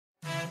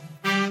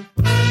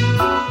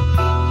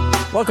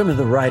Welcome to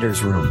the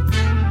Writer's Room,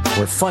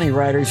 where funny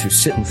writers who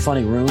sit in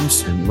funny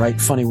rooms and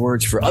write funny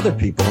words for other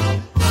people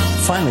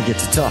finally get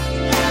to talk.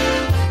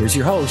 Here's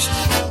your host,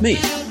 me,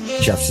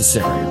 Jeff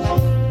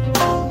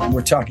Cesario.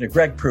 We're talking to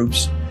Greg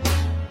Proops,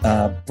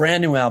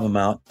 brand new album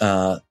out,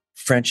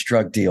 French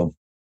Drug Deal,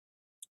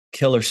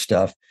 killer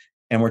stuff.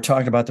 And we're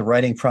talking about the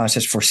writing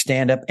process for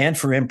stand-up and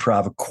for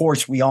improv. Of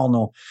course, we all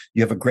know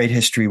you have a great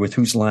history with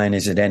Whose Line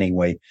Is It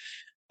Anyway?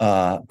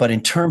 But in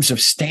terms of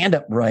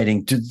stand-up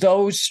writing, do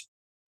those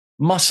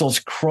muscles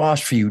cross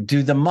for you?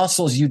 Do the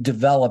muscles you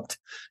developed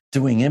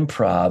doing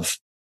improv,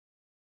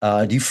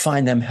 do you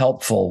find them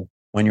helpful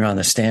when you're on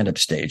the stand-up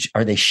stage?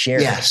 Are they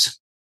shared? Yes,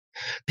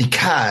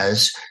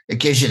 because it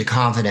gives you the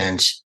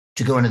confidence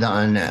to go into the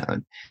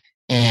unknown.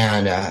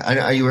 And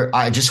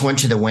I just went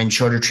to the Wayne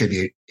Shorter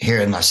tribute here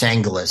in Los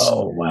Angeles.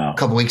 Oh, wow. A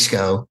couple weeks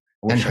ago.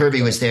 And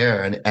Herbie was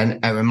there,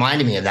 and it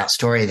reminded me of that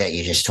story that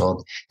you just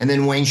told. And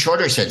then Wayne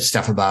Shorter said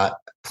stuff about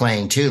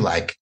playing too,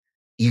 like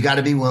you got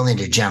to be willing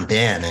to jump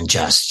in and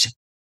just,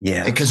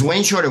 because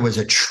Wayne Shorter was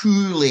a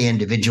truly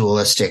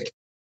individualistic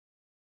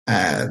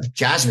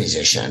jazz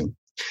musician.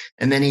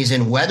 And then he's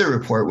in Weather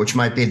Report, which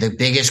might be the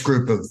biggest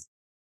group of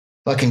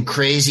fucking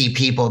crazy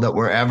people that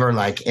were ever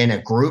like in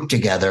a group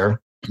together.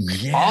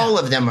 Yeah. All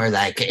of them are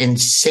like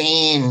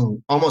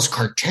insane, almost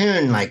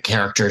cartoon like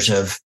characters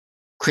of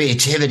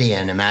creativity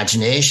and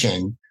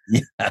imagination.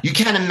 Yeah. You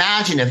can't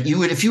imagine if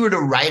you were to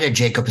write a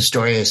Jacob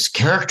Astorius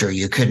character,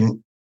 you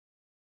couldn't.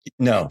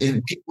 No,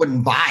 people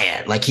wouldn't buy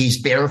it. Like he's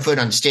barefoot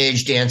on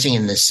stage, dancing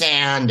in the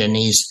sand, and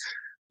he's,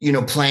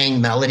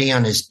 playing melody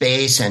on his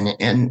bass.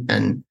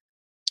 And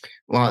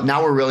well,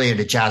 now we're really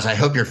into jazz. I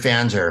hope your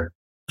fans are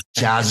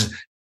jazz.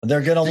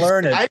 They're going to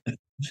learn it.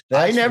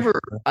 I never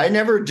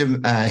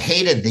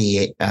hated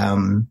the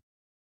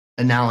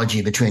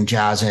analogy between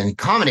jazz and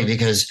comedy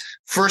because,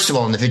 first of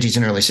all, in the 50s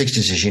and early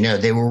 60s, as you know,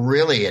 they were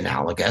really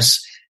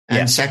analogous.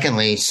 And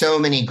secondly, so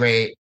many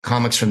great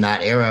comics from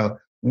that era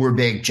were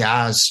big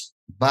jazz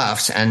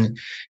buffs. And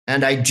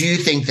I do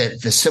think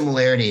that the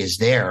similarity is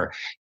there.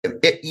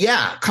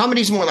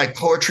 Comedy is more like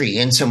poetry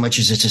in so much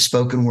as it's a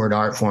spoken word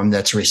art form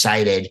that's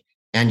recited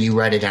and you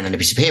write it down on a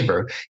piece of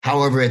paper.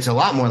 However, it's a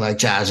lot more like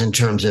jazz in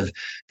terms of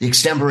the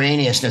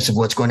extemporaneousness of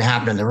what's going to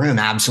happen in the room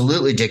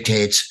absolutely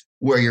dictates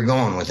where you're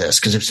going with this.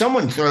 Because if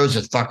someone throws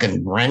a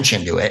fucking wrench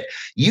into it,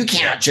 you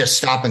can't just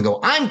stop and go,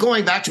 I'm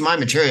going back to my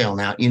material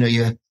now.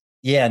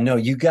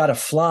 You got to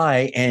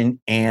fly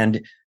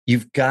and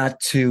you've got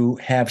to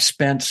have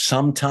spent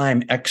some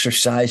time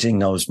exercising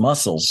those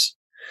muscles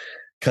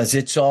because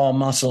it's all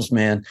muscles,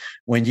 man.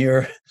 When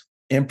you're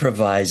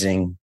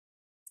improvising,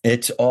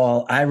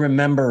 I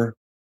remember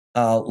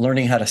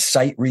learning how to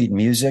sight read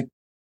music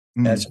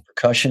as a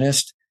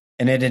percussionist,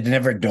 and it had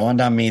never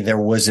dawned on me there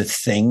was a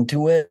thing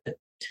to it.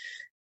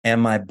 And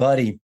my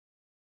buddy,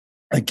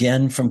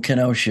 again from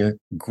Kenosha,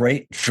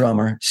 great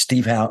drummer,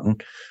 Steve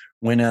Houghton,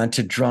 went on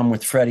to drum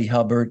with Freddie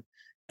Hubbard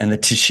and the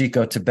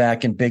Tashiko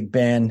Tabacan Big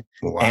Band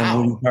and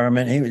Woody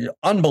Herman. He was an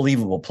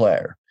unbelievable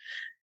player.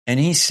 And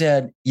he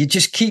said, you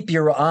just keep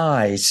your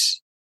eyes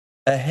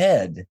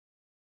ahead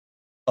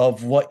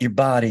of what your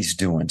body's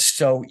doing.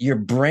 So your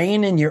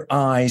brain and your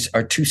eyes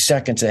are 2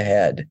 seconds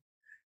ahead.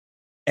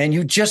 And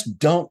you just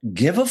don't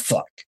give a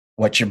fuck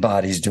what your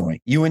body's doing.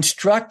 You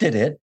instructed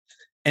it.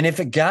 And if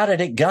it got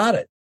it, it got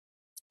it.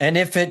 And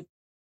if it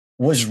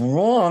was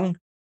wrong,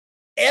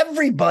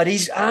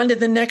 everybody's on to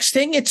the next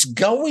thing. It's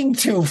going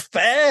too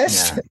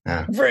fast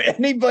for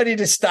anybody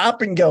to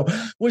stop and go,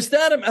 was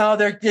that him? Oh,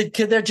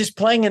 they're just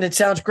playing and it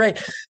sounds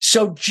great.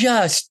 So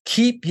just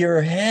keep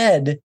your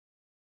head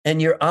and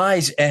your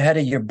eyes ahead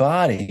of your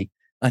body.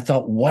 I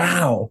thought,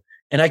 wow.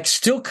 And I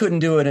still couldn't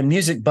do it in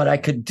music, but I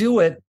could do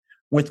it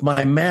with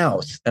my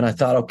mouth. And I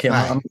thought, okay,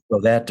 I'm going to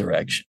go that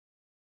direction.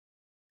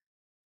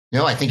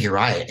 No, I think you're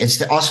right.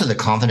 It's also the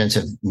confidence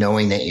of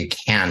knowing that you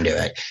can do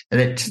it.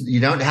 And you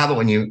don't have it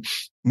when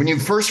you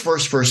first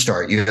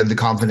start. You have the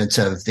confidence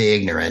of the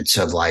ignorance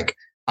of like,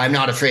 I'm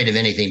not afraid of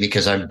anything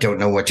because I don't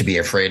know what to be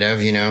afraid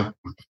of,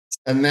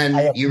 And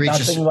then you reach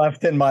nothing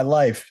left in my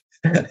life.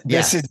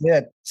 This is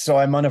it. So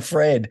I'm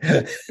unafraid.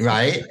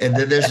 Right. And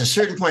then there's a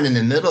certain point in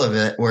the middle of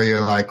it where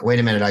you're like, wait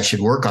a minute, I should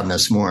work on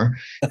this more.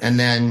 And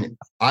then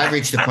I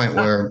reached a point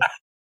where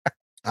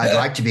I'd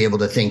like to be able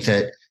to think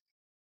that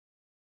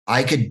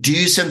I could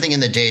do something in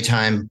the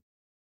daytime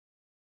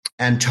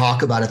and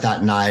talk about it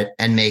that night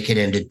and make it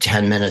into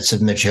 10 minutes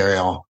of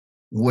material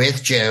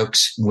with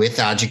jokes, with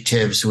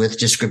adjectives, with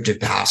descriptive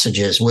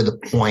passages, with a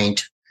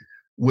point,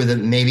 with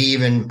maybe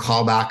even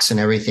callbacks and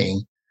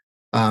everything.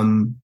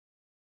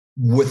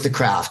 With the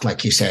craft,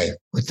 like you say,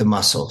 with the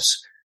muscles.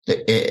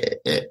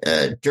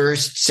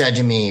 Durst said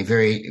to me,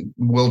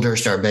 Will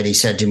Durst, our buddy,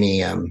 said to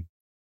me,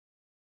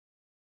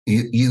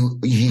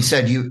 he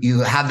said, you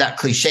have that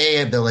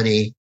cliche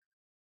ability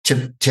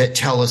to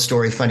tell a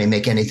story funny,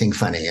 make anything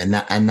funny. And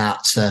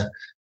that's the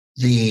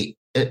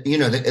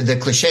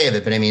cliche of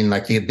it. But I mean,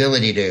 like the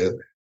ability to,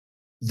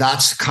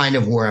 that's kind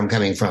of where I'm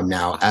coming from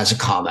now as a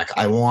comic.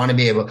 I want to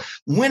be able,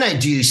 when I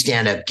do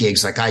stand up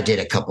gigs, like I did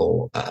a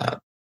couple,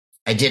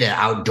 I did an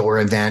outdoor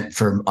event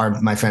for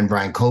my friend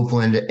Brian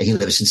Copeland. He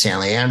lives in San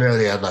Leandro.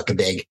 They had like a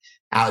big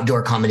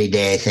outdoor comedy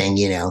day thing,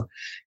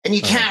 and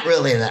you can't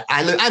really,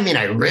 I mean,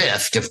 I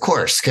riffed, of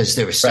course, because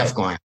there was stuff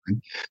going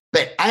on,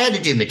 but I had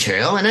to do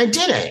material and I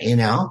did it,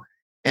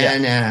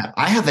 and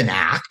I have an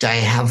act. I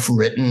have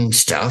written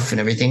stuff and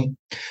everything,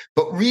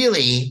 but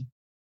really,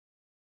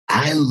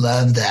 I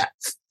love that.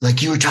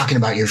 Like you were talking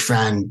about your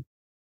friend,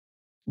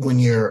 when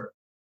your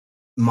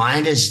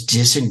mind is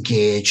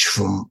disengaged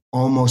from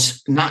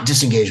almost not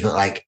disengaged, but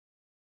like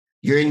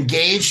you're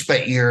engaged,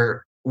 but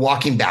you're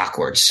walking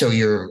backwards. So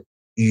you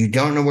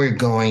don't know where you're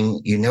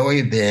going. You know where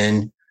you've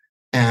been.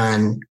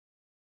 And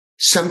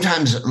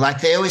sometimes,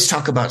 like they always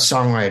talk about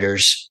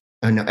songwriters,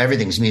 and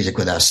everything's music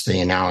with us, the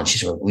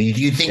analogies.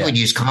 You'd think we'd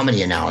use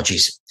comedy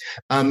analogies.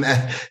 That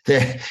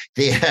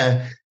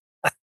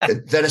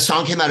a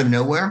song came out of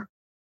nowhere.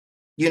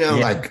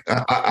 Like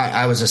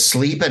I was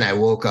asleep and I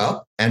woke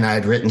up and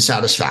I'd written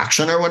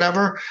Satisfaction or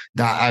whatever.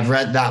 That I've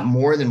read that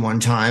more than one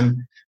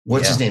time.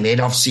 What's his name?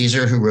 Adolf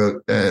Caesar, who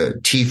wrote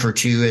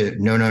T.2,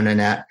 No,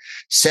 Nanette,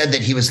 said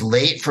that he was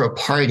late for a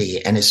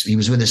party and he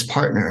was with his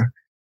partner.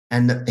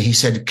 And he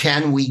said,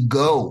 "Can we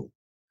go?"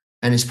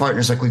 And his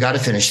partner's like, "We got to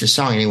finish this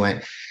song." And he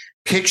went,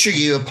 "Picture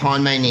you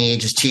upon my knee,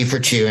 just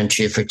T.2 and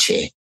T for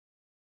T."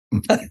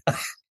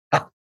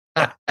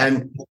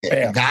 And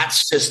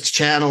that's just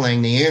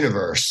channeling the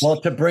universe. Well,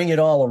 to bring it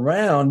all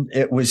around,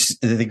 it was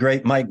the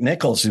great Mike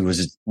Nichols, who was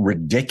a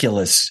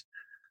ridiculous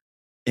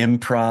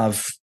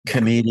improv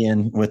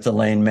comedian with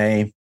Elaine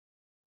May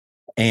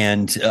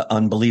and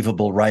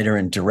unbelievable writer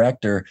and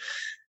director,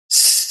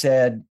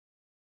 said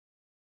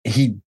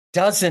he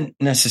doesn't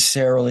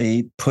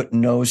necessarily put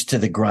nose to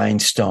the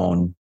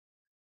grindstone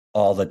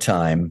all the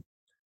time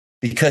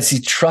because he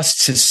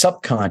trusts his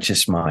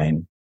subconscious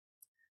mind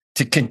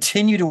to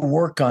continue to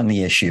work on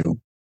the issue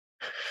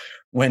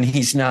when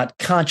he's not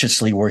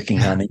consciously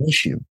working on the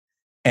issue.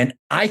 And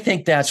I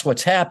think that's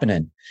what's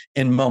happening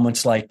in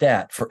moments like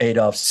that for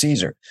Adolf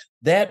Caesar.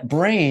 That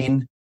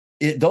brain,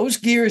 those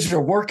gears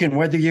are working,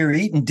 whether you're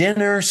eating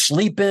dinner,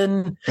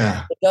 sleeping,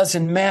 it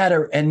doesn't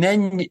matter. And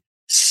then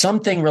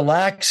something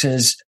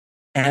relaxes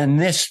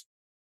and this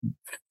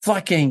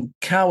fucking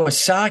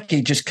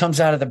Kawasaki just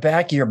comes out of the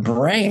back of your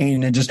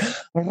brain and just,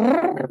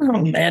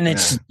 and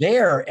it's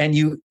there.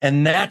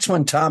 And that's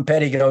when Tom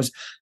Petty goes,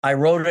 "I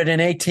wrote it in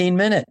 18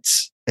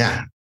 minutes.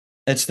 Yeah.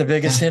 It's the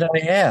biggest hit I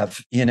have,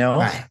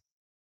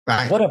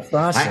 Right. What a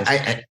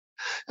process.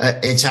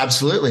 It's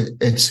absolutely,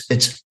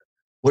 it's,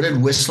 what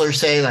did Whistler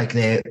say? Like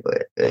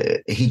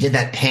he did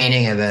that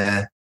painting of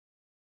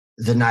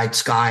the night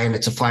sky and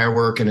it's a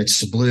firework and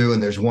it's blue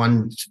and there's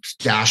one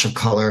dash of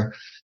color.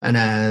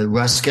 And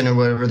Ruskin or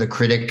whatever, the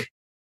critic,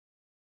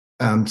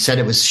 said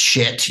it was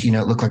shit.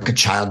 It looked like a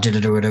child did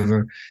it or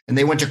whatever. And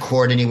they went to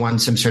court and he won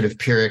some sort of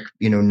Pyrrhic,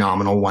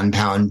 nominal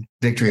 £1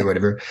 victory or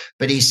whatever.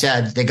 But he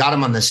said they got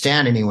him on the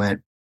stand and he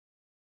went,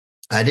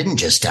 "I didn't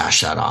just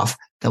dash that off.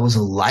 That was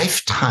a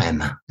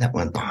lifetime that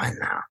went behind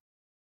that."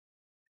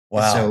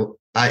 Wow. So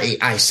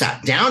I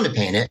sat down to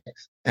paint it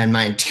and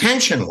my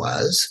intention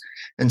was,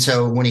 and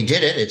so when he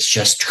did it, it's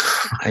just,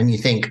 and you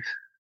think,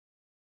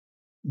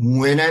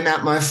 when I'm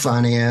at my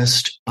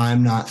funniest,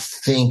 I'm not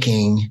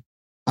thinking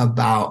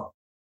about,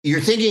 you're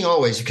thinking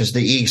always because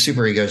the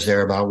super ego is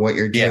there about what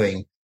you're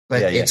doing,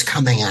 but it's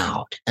coming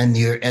out and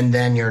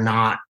then you're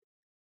not,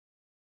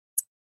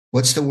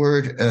 what's the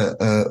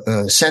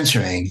word?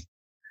 Censoring,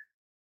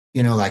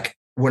 like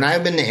when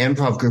I'm in the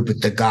improv group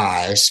with the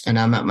guys and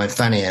I'm at my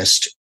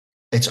funniest,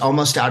 it's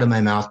almost out of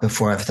my mouth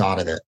before I've thought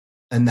of it.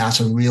 And that's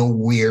a real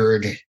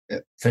weird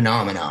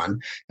phenomenon.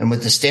 And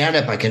with the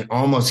stand-up, I can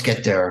almost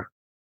get there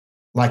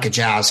like a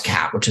jazz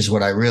cat, which is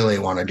what I really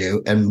want to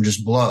do, and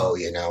just blow,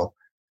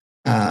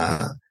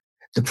 The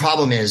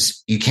problem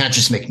is you can't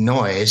just make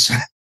noise.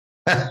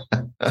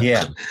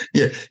 Yeah.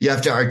 You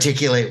have to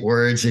articulate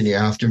words and you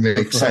have to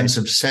make sense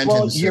of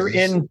sentences. Well, you're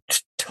in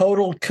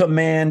total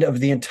command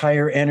of the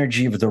entire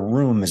energy of the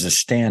room as a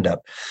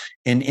stand-up.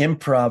 In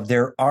improv,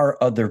 there are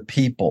other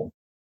people.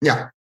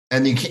 Yeah.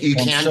 And you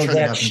can so turn that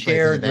it up and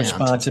shared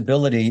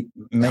responsibility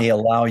may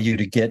allow you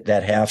to get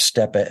that half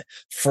step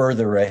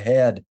further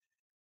ahead.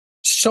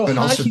 So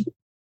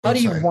how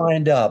do you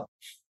wind up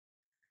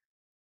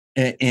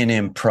in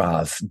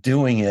improv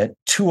doing it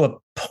to a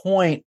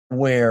point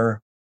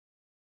where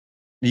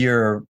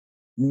you're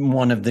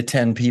one of the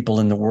 10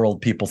 people in the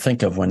world people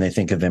think of when they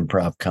think of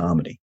improv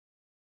comedy?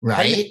 Right.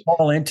 How do you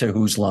fall into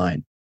whose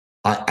line?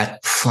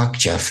 Fuck,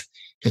 Jeff.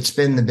 It's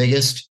been the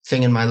biggest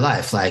thing in my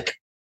life. Like,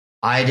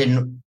 I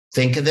didn't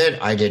think of it.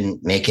 I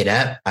didn't make it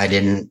up. I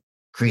didn't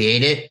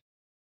create it.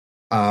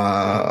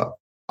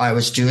 I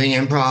was doing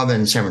improv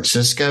in San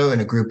Francisco in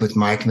a group with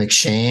Mike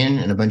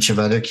McShane and a bunch of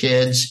other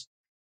kids.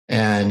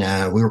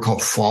 And we were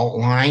called Fault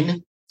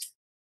Line.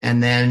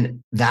 And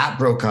then that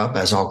broke up,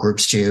 as all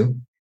groups do.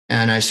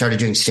 And I started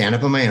doing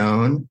stand-up on my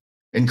own,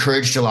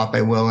 encouraged a lot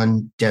by Will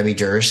and Debbie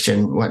Durst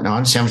and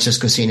whatnot, San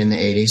Francisco scene in the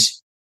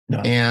 80s. No.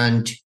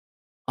 And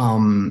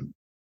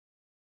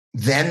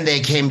then they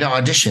came to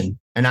audition.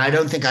 And I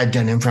don't think I'd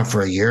done improv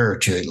for a year or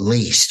two, at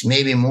least,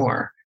 maybe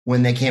more,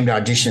 when they came to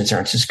audition in San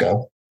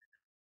Francisco.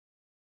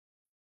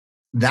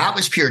 That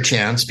was pure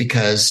chance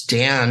because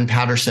Dan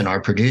Patterson,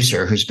 our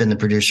producer, who's been the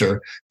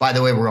producer, by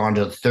the way, we're on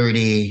to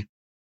 32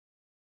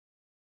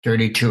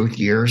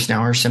 years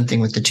now or something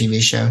with the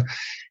TV show.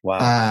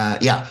 Wow.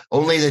 Yeah.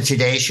 Only the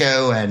Today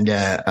Show and,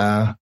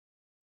 Price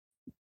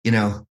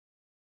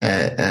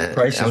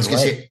I was going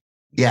to say,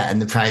 yeah,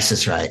 and The Price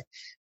is Right,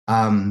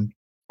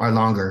 or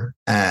longer.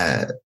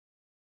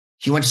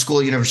 He went to school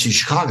at University of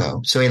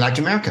Chicago, so he liked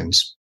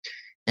Americans.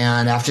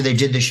 And after they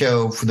did the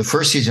show for the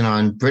first season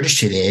on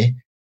British TV,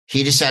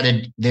 he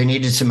decided they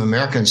needed some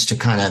Americans to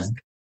kind of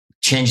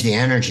change the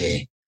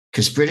energy,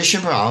 because British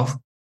improv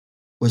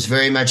was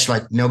very much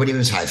like nobody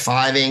was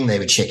high-fiving. They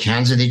would shake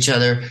hands with each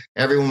other.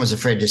 Everyone was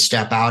afraid to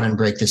step out and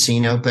break the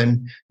scene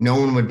open. No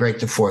one would break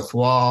the fourth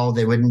wall.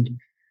 They wouldn't,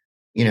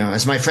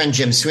 as my friend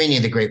Jim Sweeney,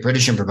 the great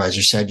British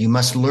improviser, said, you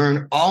must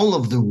learn all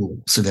of the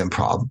rules of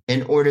improv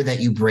in order that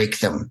you break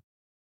them.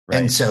 Right.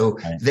 And so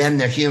then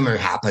the humor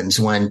happens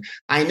when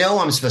I know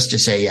I'm supposed to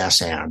say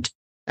yes and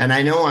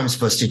I know I'm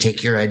supposed to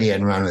take your idea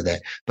and run with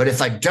it. But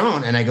if I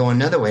don't and I go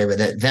another way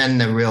with it, then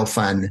the real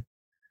fun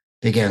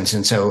begins.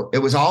 And so it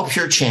was all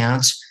pure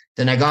chance.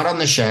 Then I got on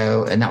the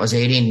show, and that was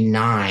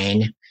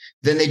 89.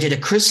 Then they did a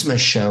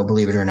Christmas show,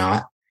 believe it or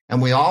not.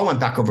 And we all went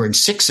back over, and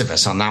 6 of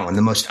us on that one,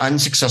 the most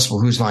unsuccessful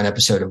Who's Line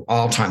episode of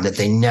all time that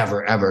they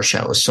never, ever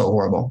show. It was so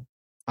horrible.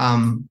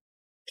 And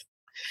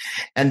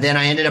then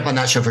I ended up on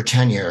that show for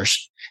 10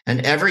 years.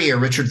 And every year,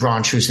 Richard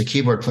Braunch, who's the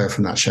keyboard player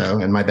from that show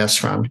and my best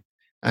friend,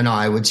 and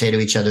I would say to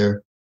each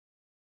other,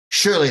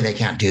 surely they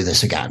can't do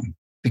this again,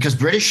 because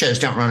British shows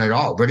don't run at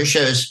all. British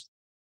shows,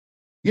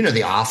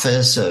 The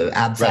Office,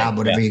 Ab Fab,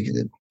 whatever,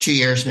 2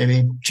 years,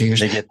 maybe 2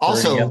 years. They get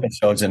 30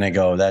 episodes and they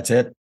go, that's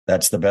it.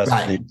 That's the best.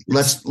 Right.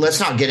 Let's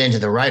not get into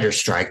the writer's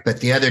strike.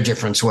 But the other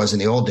difference was in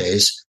the old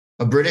days,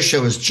 a British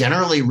show was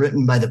generally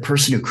written by the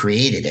person who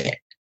created it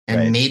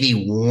and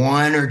maybe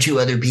 1 or 2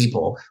 other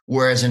people.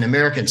 Whereas an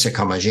American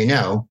sitcom, as you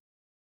know,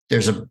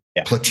 there's a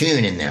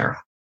platoon in there.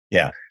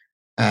 Yeah.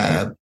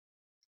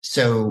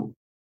 So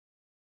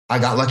I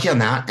got lucky on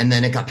that. And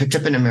then it got picked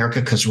up in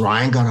America because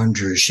Ryan got on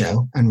Drew's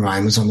show and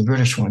Ryan was on the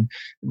British one.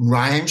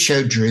 Ryan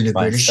showed Drew the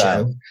British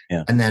show.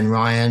 Yeah. And then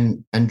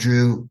Ryan and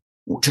Drew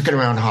took it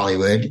around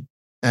Hollywood.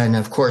 And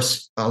of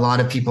course, a lot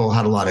of people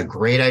had a lot of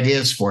great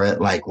ideas for it.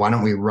 Like, why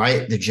don't we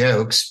write the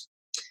jokes?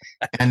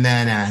 And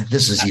then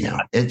this is,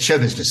 show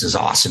business is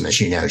awesome, as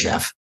you know,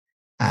 Jeff.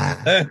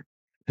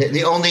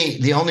 The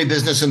only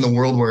business in the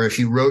world where if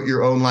you wrote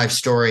your own life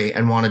story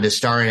and wanted to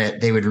star in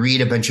it, they would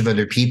read a bunch of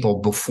other people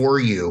before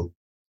you.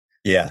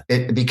 Yeah.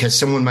 Because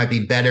someone might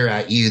be better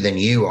at you than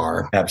you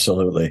are.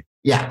 Absolutely.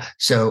 Yeah.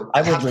 So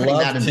I would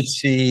love to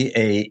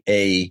see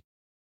a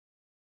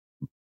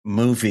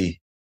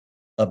movie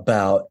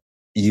about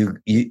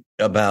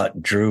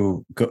about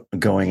Drew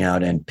going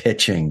out and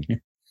pitching.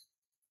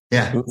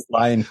 Yeah.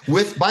 By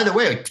the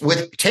way,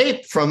 with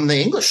tape from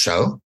the English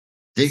show,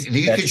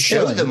 you could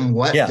show them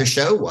what the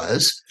show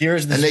was.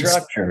 Here's the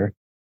structure.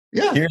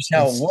 Yeah. Here's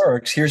how it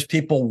works. Here's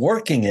people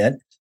working it.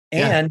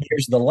 And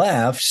here's the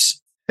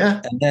laughs.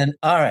 Yeah. And then,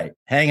 all right,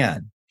 hang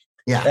on.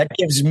 Yeah. That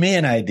gives me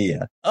an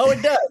idea. Oh,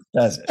 it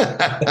does it?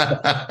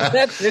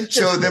 That's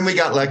interesting. So then we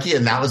got lucky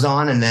and that was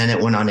on, and then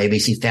it went on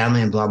ABC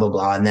Family and blah, blah,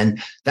 blah. And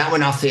then that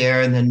went off the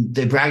air, and then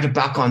they bragged it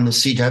back on the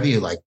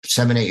CW like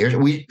 7-8 years.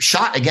 We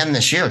shot again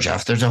this year,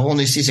 Jeff. There's a whole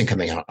new season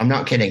coming out. I'm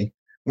not kidding.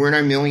 We're in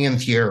our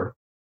 1,000th year.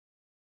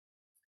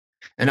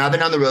 And I've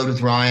been on the road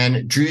with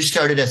Ryan. Drew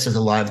started us as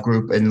a live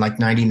group in like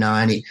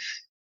 99.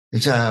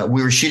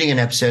 We were shooting an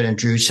episode and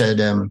Drew said,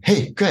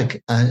 hey,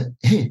 Greg,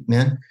 hey,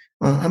 man,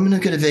 I'm going to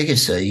go to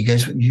Vegas.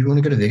 You want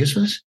to go to Vegas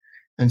with us?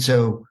 And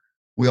so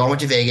we all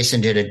went to Vegas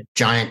and did a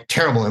giant,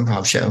 terrible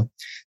improv show.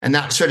 And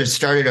that sort of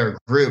started our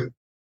group.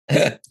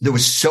 There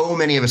was so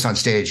many of us on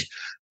stage,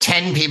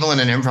 10 people in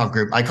an improv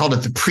group. I called it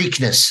the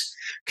Preakness,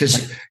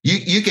 because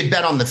you could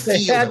bet on the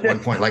field at one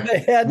point. Like they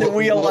had to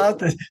wheel out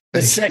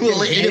the second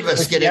 8 of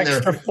us get in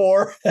there.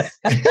 4.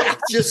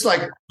 Just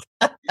like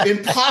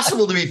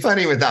impossible to be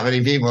funny with that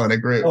many people in a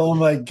group. Oh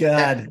my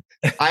God.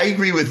 I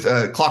agree with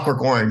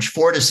Clockwork Orange,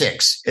 4 to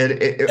 6.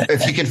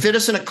 If you can fit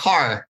us in a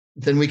car,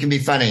 then we can be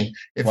funny.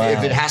 If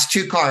it has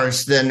 2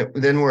 cars, then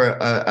we're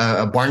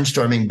a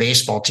barnstorming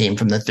baseball team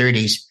from the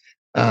 30s.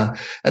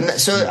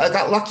 So I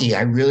got lucky.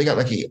 I really got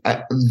lucky.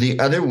 The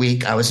other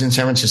week I was in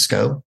San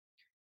Francisco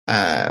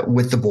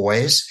with the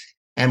boys,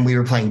 and we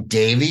were playing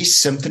Davies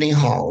Symphony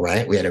Hall,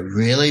 right? We had a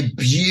really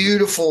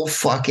beautiful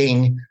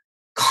fucking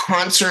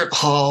concert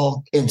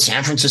hall in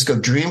San Francisco,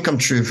 dream come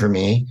true for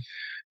me.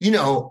 There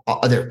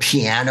are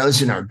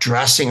pianos in our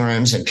dressing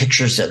rooms and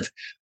pictures of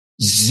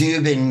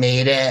Zubin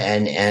Mehta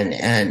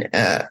and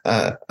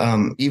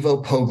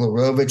Ivo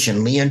Poglarovich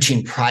and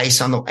Leontine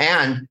Price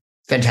and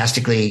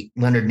fantastically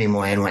Leonard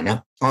Nimoy and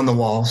whatnot on the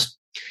walls.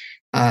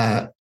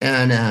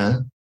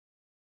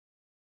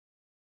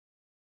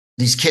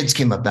 These kids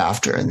came up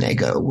after and they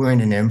go, we're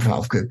in an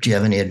improv group. Do you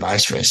have any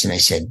advice for us? And I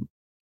said,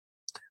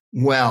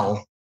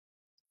 well,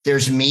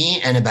 there's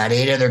me and about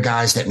 8 other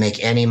guys that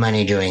make any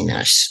money doing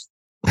this.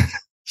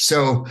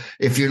 So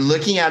if you're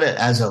looking at it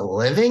as a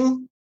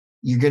living,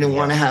 you're going to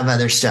want to have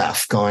other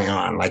stuff going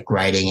on, like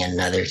writing and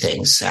other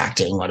things,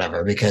 acting,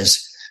 whatever,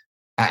 because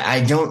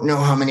I don't know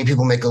how many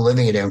people make a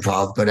living at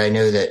improv, but I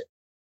know that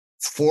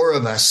 4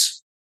 of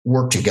us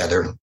work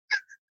together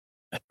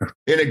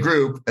in a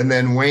group, and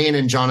then Wayne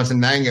and Jonathan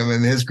Mangum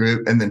in his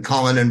group, and then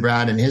Colin and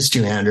Brad in his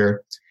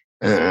 2-hander.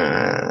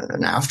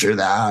 And after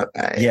that,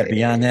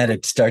 beyond that,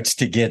 it starts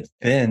to get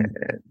thin.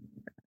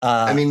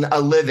 I mean,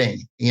 a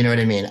living, you know what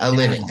I mean? A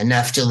living,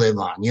 enough to live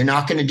on. You're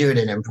not going to do it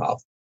in improv.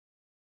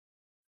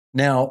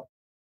 Now,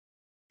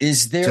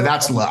 is there so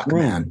that's luck,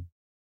 room? Man.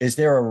 Is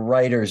there a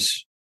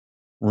writer's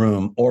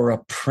room or a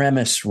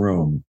premise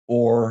room,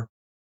 or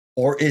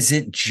is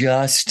it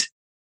just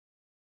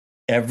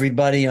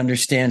everybody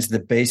understands the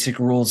basic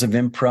rules of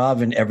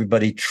improv and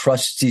everybody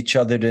trusts each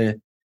other to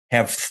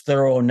have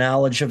thorough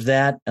knowledge of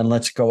that, and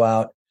let's go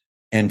out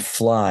and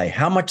fly?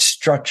 How much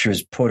structure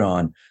is put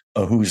on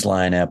a Whose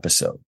Line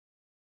episode?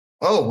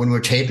 Oh, when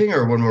we're taping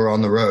or when we're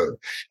on the road?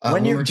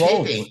 When you're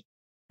taping.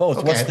 Both.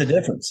 Okay. What's the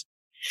difference?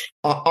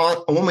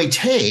 When we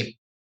tape,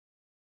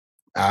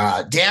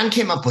 Dan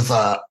came up with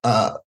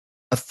a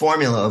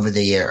formula over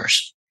the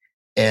years.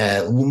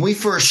 When we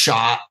first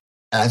shot,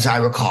 as I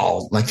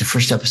recall, like the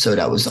first episode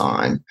I was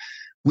on,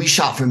 we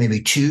shot for maybe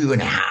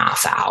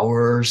 2.5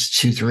 hours,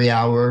 2-3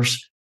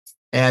 hours,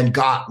 and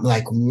got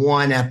like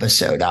one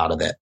episode out of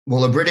it.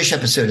 Well, a British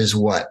episode is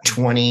what,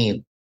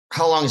 20?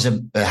 How long is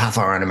a half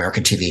hour on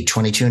American TV?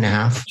 22 and a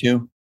half?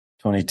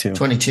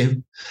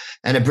 22.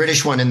 And a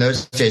British one in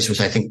those days was,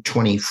 I think,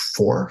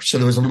 24. So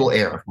there was a little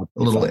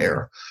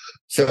error.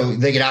 So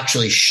they could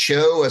actually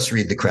show us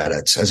read the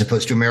credits, as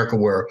opposed to America,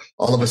 where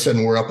all of a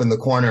sudden we're up in the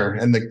corner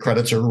and the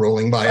credits are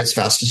rolling by as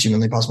fast as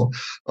humanly possible.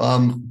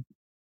 And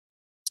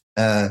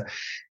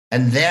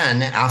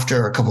then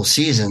after a couple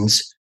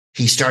seasons,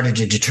 he started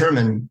to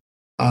determine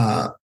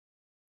on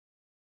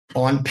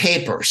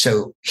paper.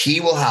 So he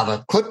will have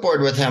a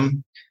clipboard with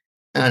him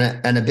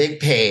and a big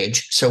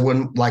page. So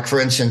when, like, for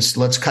instance,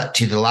 let's cut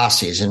to the last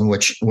season,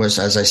 which was,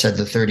 as I said,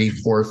 the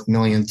 34th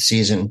millionth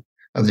season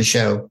of the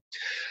show.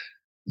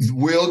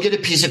 We'll get a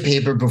piece of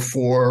paper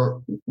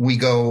before we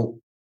go,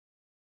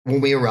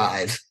 when we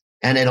arrive,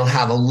 and it'll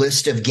have a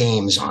list of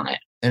games on it,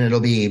 and it'll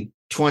be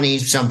 20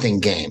 something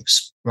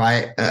games,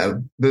 right?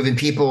 Moving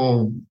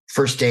people,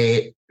 first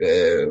date,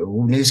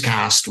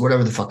 newscast,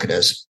 whatever the fuck it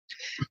is.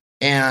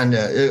 And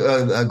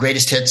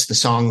greatest hits, the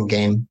song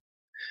game.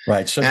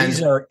 Right. So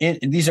these are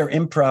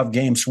improv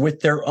games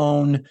with their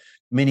own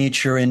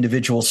miniature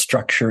individual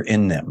structure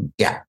in them.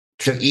 Yeah.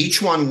 So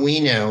each one, we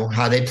know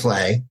how they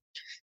play.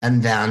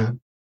 And then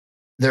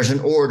there's an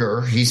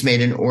order. He's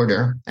made an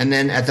order. And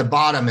then at the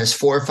bottom is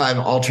 4 or 5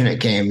 alternate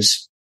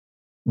games,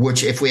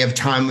 which if we have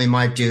time, we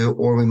might do,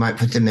 or we might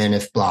put them in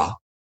if blah.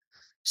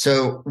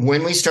 So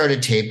when we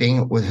started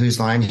taping with Whose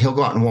Line, he'll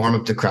go out and warm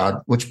up the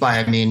crowd, which by,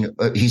 I mean,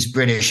 he's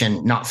British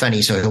and not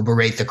funny. So he'll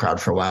berate the crowd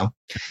for a while.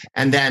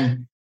 And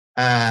then,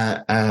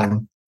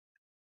 and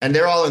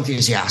they're all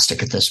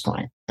enthusiastic at this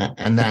point.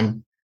 And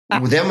then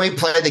we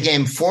play the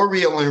game for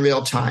real in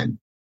real time.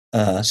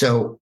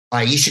 So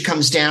Aisha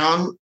comes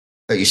down.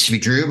 It used to be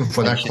Drew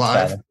before that,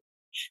 Clive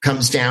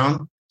comes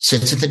down,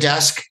 sits at the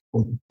desk,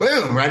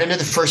 boom, right into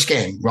the first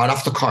game, right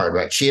off the card,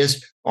 right? She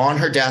has on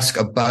her desk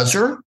a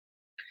buzzer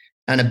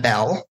and a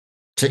bell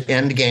to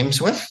end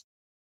games with,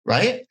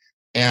 right?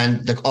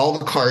 And all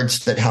the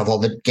cards that have all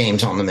the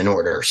games on them in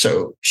order.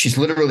 So she's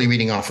literally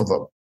reading off of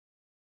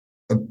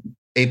a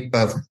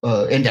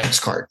index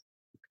card.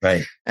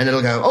 Right. And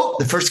it'll go,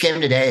 the first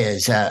game today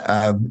is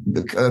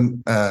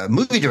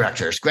movie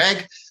directors.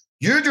 Greg,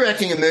 you're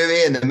directing a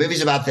movie and the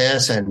movie's about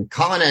this, and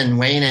Colin and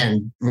Wayne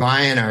and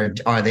Ryan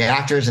are the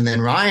actors. And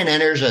then Ryan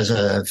enters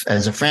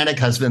as a frantic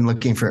husband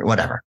looking for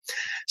whatever.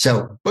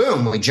 So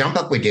boom, we jump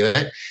up, we do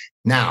it.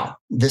 Now,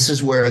 this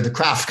is where the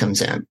craft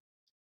comes in.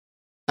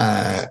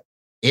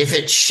 If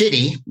it's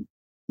shitty,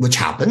 which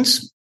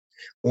happens,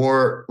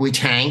 or we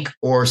tank,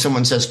 or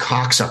someone says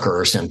cocksucker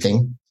or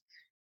something,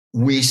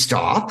 we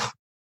stop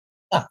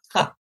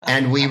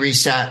and we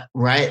reset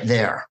right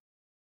there.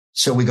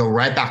 So we go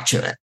right back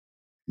to it.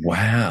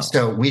 Wow.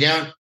 So we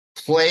don't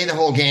play the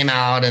whole game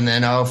out and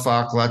then, oh,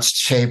 fuck,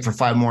 let's tape for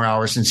 5 more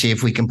hours and see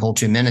if we can pull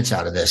 2 minutes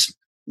out of this.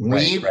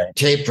 We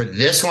tape for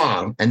this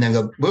long and then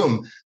go,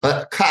 boom,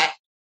 but cut,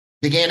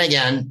 begin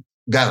again,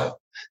 go.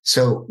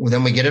 So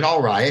then we get it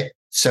all right.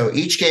 So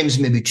each game's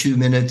maybe 2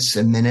 minutes,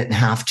 a minute and a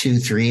half,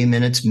 2-3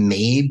 minutes,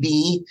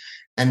 maybe.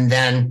 And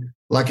then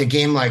like a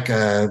game like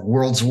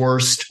World's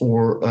Worst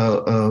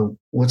or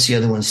what's the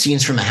other one?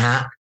 Scenes from a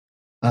Hat.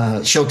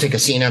 She'll take a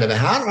scene out of a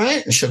hat,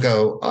 right? And she'll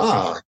go,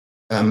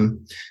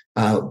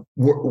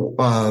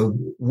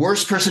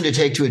 worst person to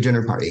take to a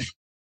dinner party.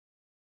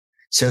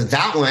 So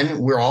that one,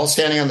 we're all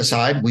standing on the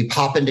side. We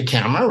pop into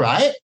camera,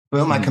 right?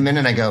 Boom, I come in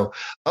and I go,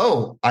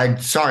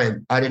 sorry,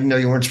 I didn't know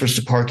you weren't supposed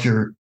to park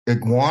your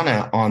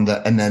iguana on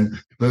and then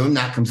boom,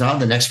 that comes out.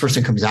 The next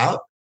person comes out.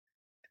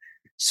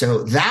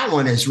 So that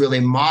one is really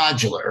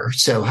modular.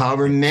 So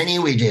however many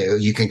we do,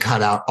 you can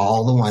cut out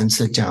all the ones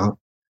that don't,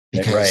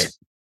 because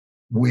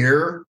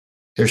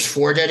there's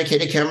 4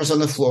 dedicated cameras on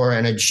the floor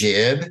and a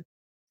jib.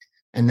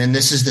 And then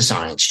this is the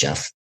science,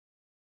 Jeff.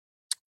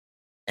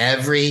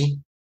 Every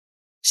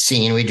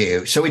scene we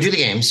do. So we do the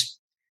games,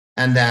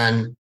 and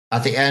then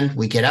at the end,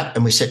 we get up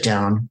and we sit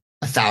down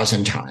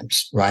 1,000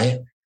 times, right?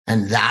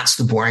 And that's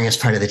the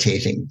boringest part of the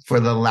taping. For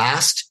the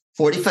last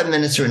 45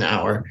 minutes or an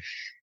hour,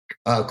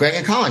 Greg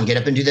and Colin get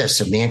up and do this.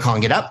 So me and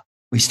Colin get up,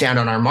 we stand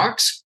on our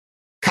marks,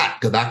 cut,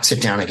 go back,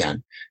 sit down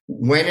again.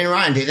 Wayne and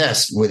Ryan do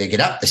this, where they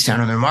get up, they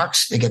stand on their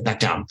marks, they get back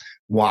down.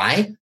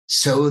 Why?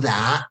 So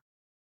that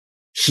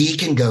he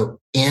can go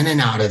in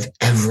and out of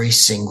every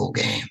single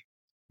game.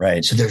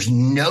 Right. So there's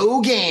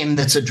no game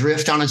that's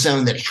adrift on its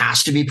own that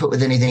has to be put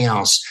with anything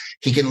else.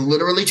 He can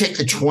literally take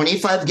the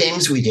 25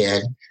 games we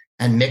did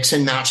and mix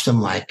and match them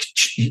like,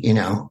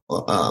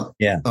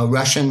 a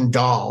Russian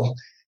doll,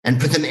 and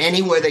put them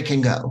anywhere they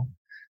can go.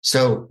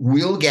 So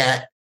we'll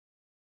get,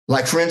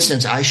 like, for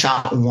instance, I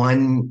shot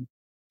one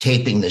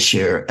taping this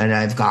year and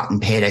I've gotten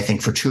paid, I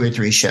think, for 2 or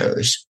 3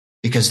 shows,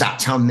 because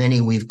that's how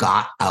many we've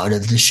got out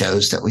of the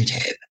shows that we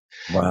tape.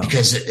 Wow.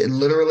 Because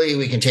literally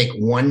we can take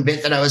one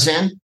bit that I was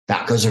in,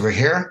 that goes over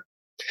here.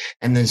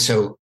 And then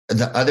so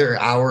the other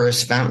hour is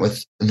spent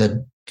with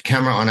the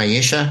camera on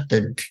Aisha,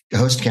 the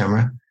host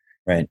camera.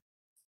 Right.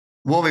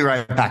 We'll be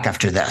right back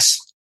after this.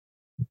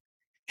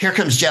 Here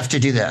comes Jeff to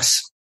do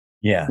this.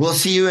 Yeah. We'll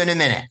see you in a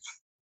minute.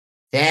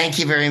 Thank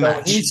you very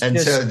much. And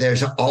so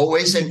there's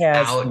always an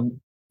out.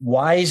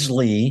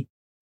 Wisely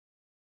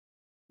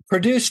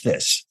produced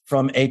this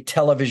from a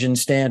television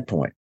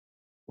standpoint.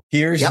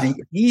 Here's the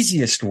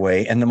easiest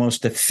way and the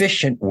most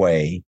efficient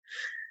way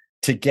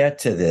to get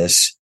to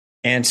this,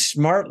 and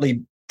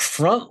smartly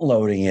front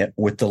loading it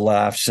with the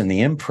laughs and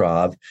the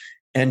improv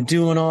and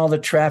doing all the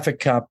traffic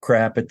cop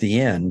crap at the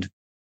end.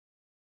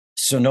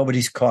 So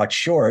nobody's caught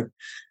short,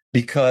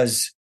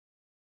 because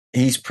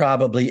he's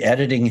probably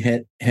editing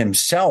it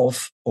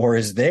himself or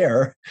is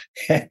there.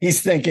 And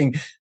he's thinking,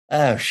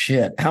 oh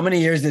shit, how many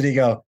years did he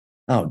go?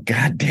 Oh,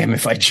 God damn,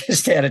 if I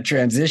just had a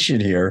transition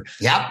here.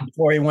 Yep.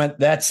 Before he went,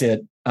 that's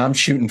it. I'm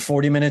shooting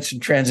 40 minutes of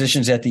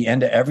transitions at the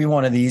end of every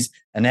one of these,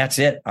 and that's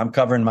it. I'm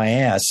covering my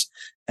ass.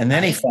 And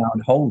then he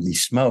found, holy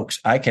smokes,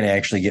 I can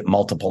actually get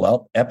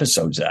multiple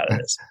episodes out of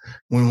this.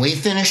 When we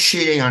finished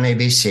shooting on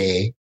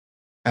ABC,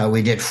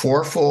 we did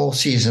 4 full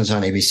seasons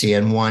on ABC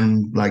and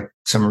 1 like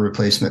summer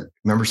replacement.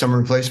 Remember summer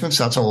replacements?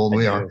 That's how old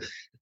we are.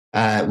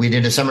 We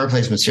did a summer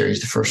replacement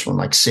series, the first one,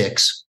 like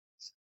 6.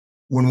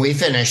 When we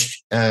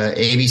finished,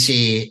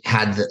 ABC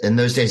had, in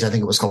those days, I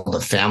think it was called the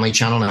Family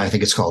Channel. Now I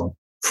think it's called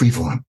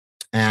Freeform.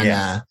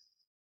 And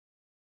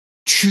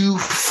 2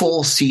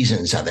 full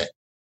seasons of it,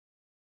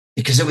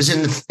 because it was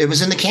in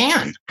the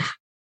can.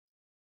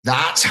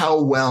 That's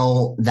how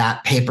well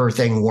that paper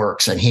thing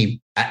works. And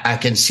I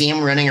can see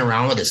him running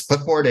around with his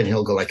clipboard, and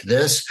he'll go like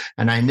this.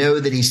 And I know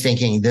that he's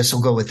thinking, this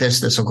will go with this.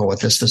 This will go with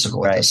this. This will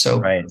go with this.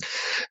 So,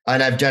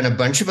 and I've done a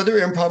bunch of other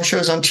improv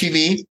shows on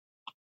TV.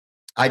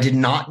 I did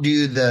not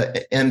do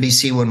the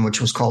NBC one,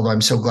 which was called I'm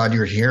So Glad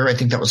You're Here. I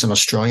think that was an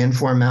Australian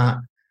format.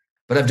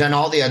 But I've done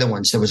all the other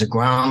ones. There was a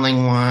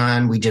Groundling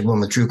one. We did one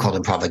with Drew called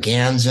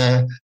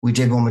Improvaganza. We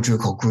did one with Drew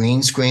called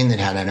Green Screen that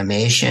had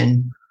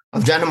animation.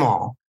 I've done them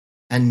all.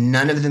 And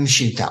none of them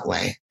shoot that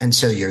way. And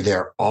so you're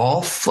there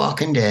all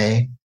fucking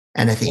day.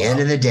 And at the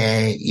end of the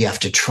day, you have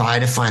to try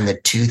to find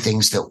the 2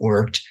 things that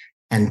worked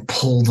and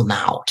pull them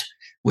out,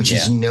 which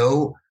is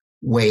no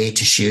way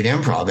to shoot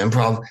improv.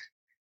 Improv,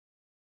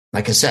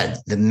 like I said,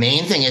 the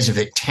main thing is if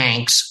it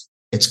tanks,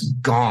 it's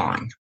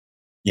gone.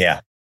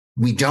 Yeah.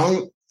 We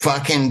don't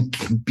fucking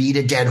beat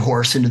a dead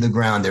horse into the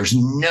ground. There's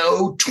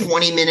no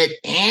 20-minute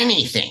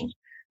anything.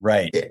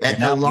 Right.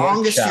 The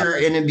longest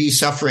you're going to be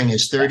suffering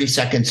is 30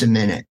 seconds a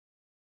minute.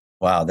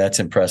 Wow, that's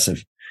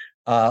impressive.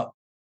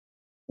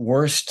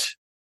 Worst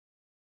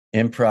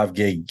improv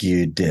gig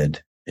you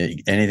did?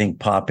 Anything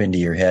pop into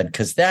your head?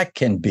 Because that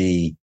can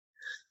be,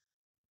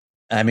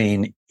 I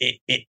mean,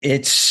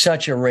 it's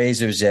such a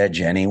razor's edge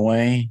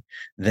anyway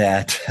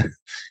that,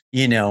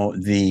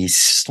 the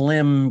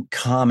slim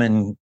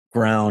common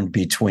ground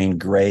between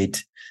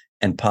great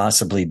and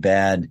possibly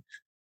bad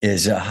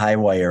is a high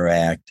wire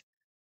act.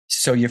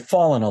 So you're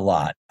falling a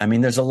lot. I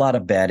mean, there's a lot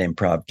of bad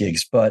improv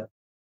gigs, but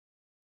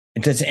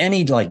does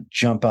any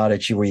jump out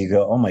at you where you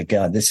go, oh my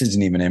God, this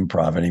isn't even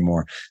improv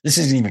anymore. This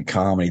isn't even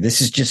comedy.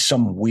 This is just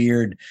some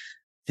weird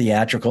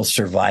theatrical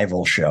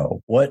survival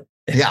show. What?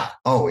 Yeah.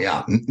 Oh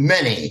yeah.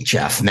 Many,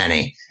 Jeff,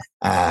 many.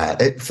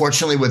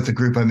 Fortunately with the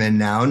group I'm in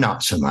now,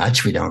 not so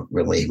much. We don't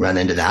really run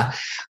into that.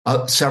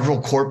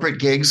 Several corporate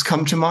gigs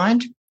come to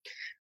mind.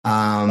 We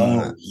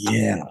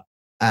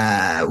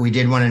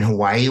did one in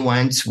Hawaii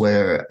once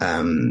where,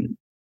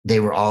 they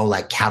were all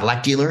like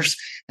Cadillac dealers,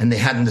 and they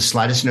hadn't the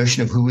slightest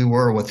notion of who we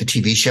were or what the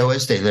TV show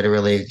is. They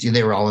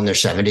were all in their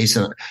 70s,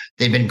 and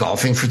they'd been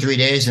golfing for 3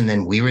 days. And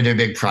then we were their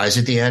big prize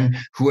at the end.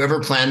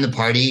 Whoever planned the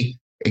party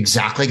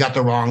exactly got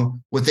the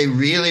wrong. What they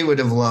really would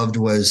have loved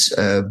was,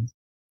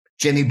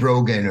 Jimmy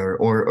Brogan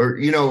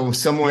or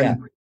someone. Yeah.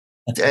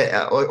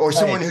 Or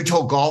someone who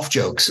told golf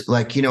jokes,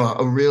 like,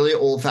 a really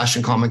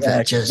old-fashioned comic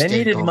that just they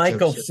needed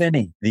Michael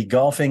Finney, the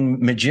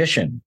golfing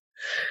magician.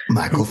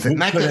 Michael Finney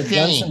could have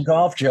done some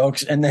golf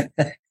jokes, and then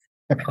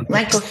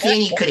Michael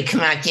Finney could have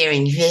come out there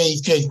and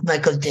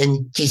Michael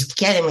and just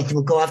get him with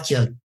some golf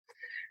joke.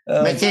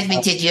 My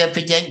husband said,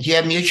 do you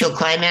have mutual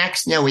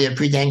climax? No, we have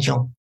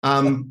prudential.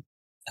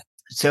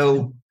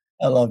 So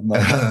I love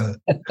Michael.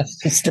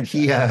 So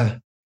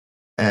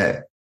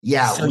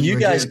you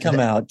guys come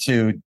out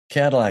to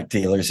Cadillac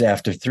dealers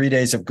after 3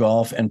 days of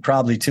golf and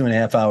probably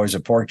 2.5 hours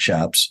of pork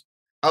chops.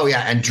 Oh,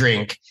 yeah, and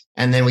drink.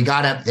 And then we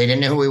got up. They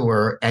didn't know who we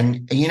were.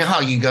 And you know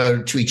how you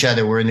go to each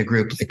other? We're in the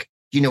group. Like,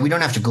 we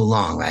don't have to go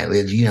long, right?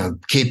 We,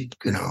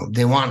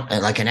 they want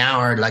like an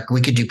hour. Like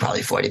we could do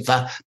probably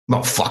 45.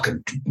 Well,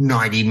 fucking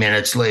 90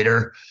 minutes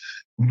later.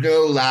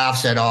 No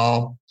laughs at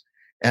all.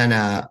 And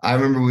I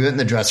remember we went in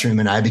the dressing room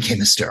and I became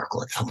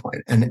hysterical at that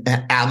point and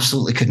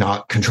absolutely could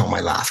not control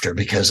my laughter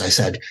because I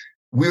said,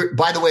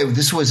 by the way,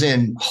 this was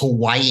in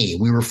Hawaii.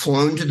 We were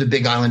flown to the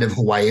big island of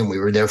Hawaii and we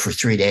were there for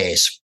 3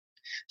 days.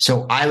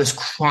 So I was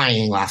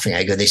crying, laughing.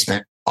 I go, they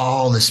spent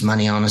all this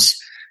money on us.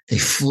 They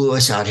flew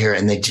us out here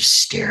and they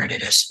just stared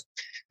at us.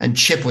 And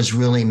Chip was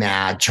really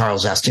mad.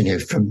 Charles Eston, who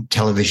from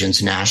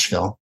television's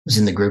Nashville, was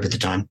in the group at the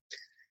time.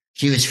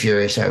 He was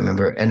furious, I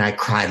remember, and I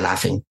cried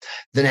laughing.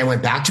 Then I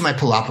went back to my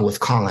palapa with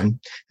Colin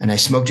and I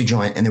smoked a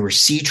joint and there were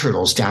sea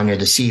turtles down near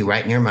the sea,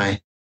 right near my,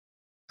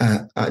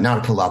 not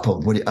a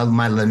palapa,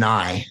 my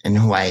lanai in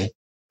Hawaii.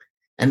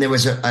 And there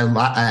was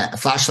a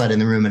flashlight in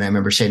the room. And I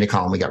remember saying to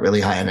Colin, we got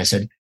really high and I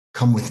said,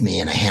 come with me.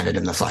 And I handed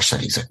him the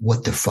flashlight. He's like,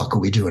 what the fuck are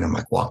we doing? I'm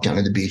like, walk down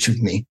to the beach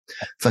with me.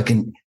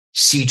 Fucking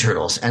sea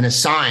turtles and a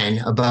sign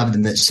above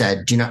them that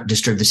said, do not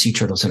disturb the sea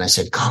turtles. And I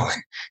said, Colin,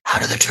 how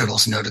do the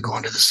turtles know to go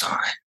under the sign?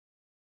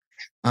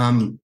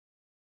 And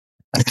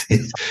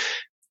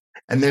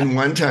then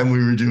one time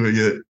we were doing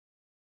it,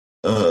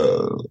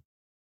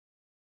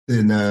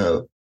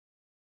 you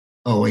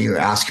were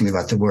asking me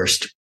about the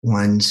worst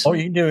ones. Oh,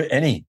 you can do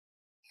any.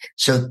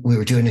 So we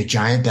were doing a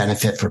giant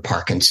benefit for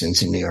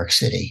Parkinson's in New York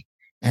City.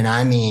 And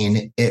I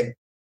mean,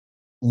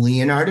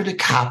 Leonardo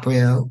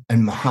DiCaprio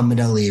and Muhammad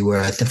Ali were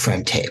at the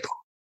front table.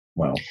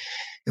 Wow.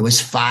 It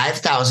was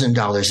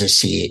 $5,000 a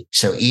seat.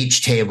 So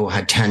each table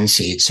had 10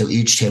 seats. So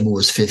each table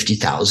was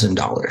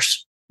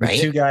 $50,000. Right.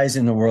 The two guys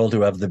in the world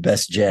who have the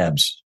best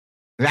jabs.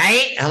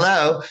 Right.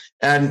 Hello.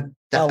 And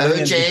the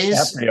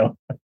OJs.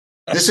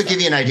 This will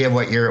give you an idea of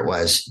what year it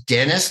was.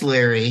 Dennis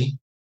Leary,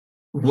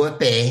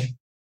 Whoopi,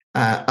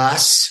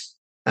 us,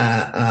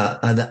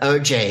 the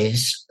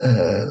OJs.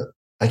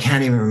 I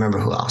can't even remember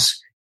who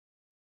else.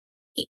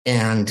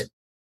 And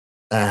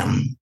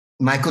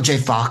Michael J.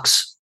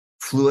 Fox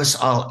flew us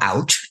all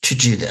out to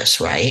do this,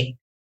 right?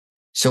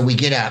 So we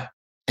get up,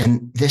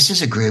 and this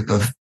is a group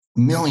of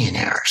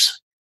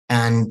millionaires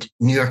and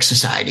New York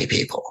society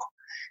people.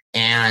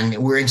 And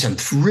we're in some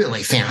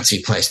really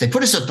fancy place. They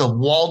put us at the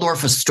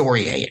Waldorf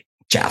Astoria,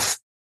 Jeff.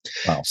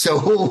 Wow.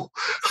 So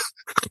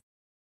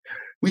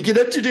we get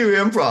up to do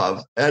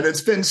improv, and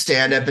it's been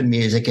stand-up and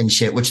music and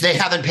shit, which they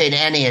haven't paid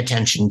any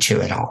attention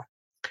to at all.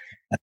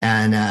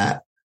 And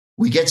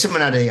we get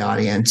someone out of the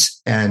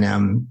audience,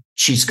 and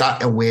she's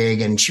got a wig,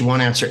 and she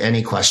won't answer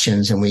any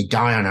questions, and we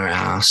die on our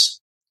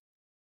ass.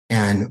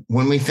 And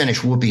when we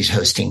finish, Whoopi's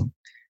hosting.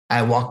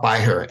 I walk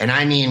by her, and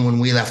I mean, when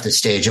we left the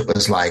stage, it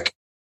was like,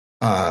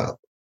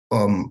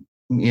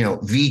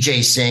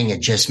 VJ Singh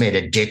had just made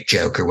a dick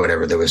joke or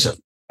whatever. There was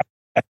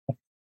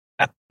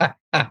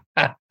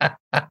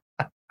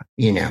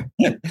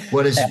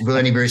what does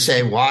Lenny Bruce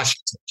say?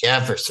 Washington,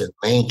 Jefferson,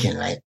 Lincoln,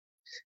 right?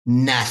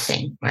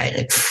 Nothing, right?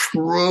 Like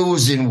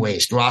frozen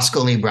waste.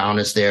 Roscoe Lee Brown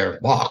is there.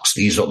 Walks.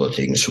 These are the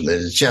things from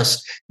this. It's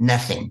just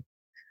nothing.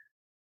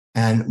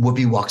 And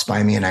Whoopi walks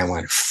by me and I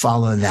went,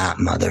 follow that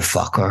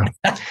motherfucker.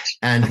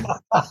 And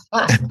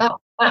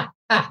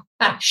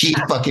she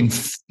fucking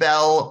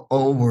fell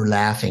over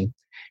laughing.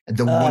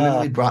 The woman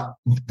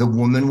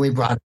we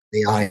brought to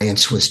the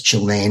audience was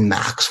Ghislaine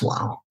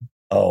Maxwell.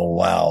 Oh,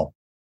 wow.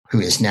 Who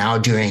is now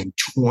doing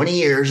 20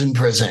 years in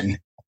prison.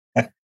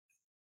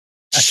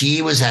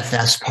 She was at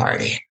this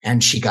party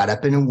and she got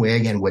up in a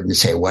wig and wouldn't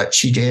say what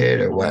she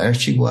did or where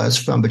she was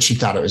from, but she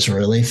thought it was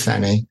really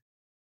funny.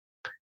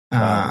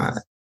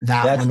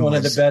 That's one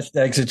of the best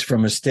exits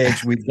from a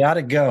stage. We've got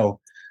to go,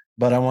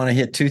 but I want to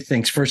hit two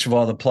things. First of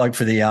all, the plug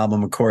for the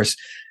album, of course.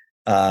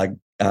 I'm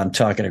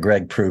talking to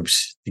Greg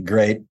Proops, the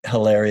great,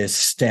 hilarious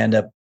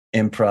stand-up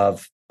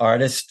improv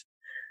artist.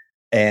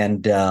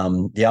 And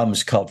the album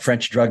is called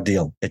French Drug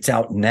Deal. It's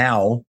out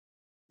now.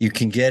 You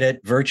can get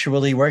it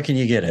virtually. Where can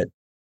you get it?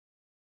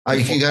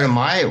 You can go to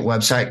my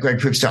website,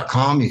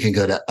 gregproops.com. You can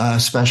go to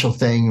Special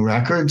Thing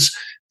Records.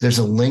 There's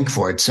a link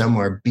for it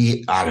somewhere. Go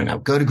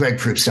to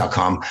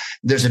gregproops.com.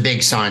 There's a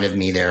big sign of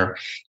me there.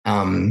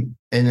 And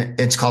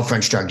it's called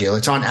French Drug Deal.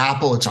 It's on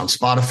Apple. It's on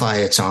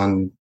Spotify. It's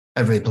on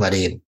every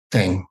bloody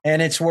thing.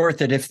 And it's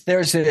worth it. If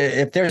there's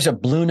a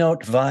Blue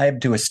Note vibe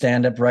to a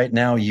stand-up right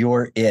now,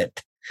 you're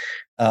it.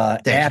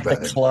 Thank you, at the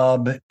brother.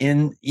 club.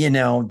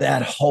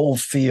 That whole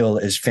feel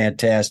is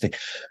fantastic.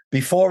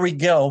 Before we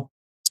go,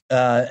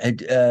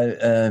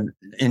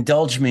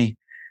 indulge me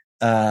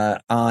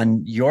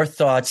on your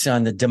thoughts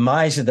on the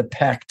demise of the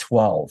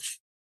Pac-12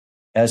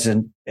 as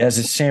a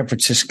San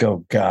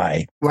Francisco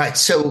guy. Right.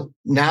 So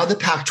now the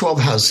Pac-12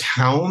 has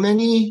how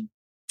many?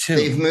 2.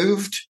 They've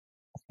moved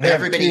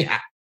everybody.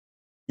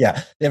 They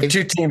have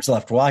 2 teams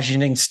left,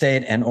 Washington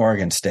State and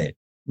Oregon State.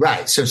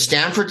 Right. So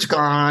Stanford's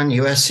gone,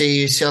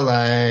 USC,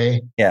 UCLA.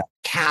 Yeah.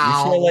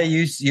 Cal.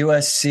 UCLA,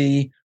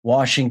 USC,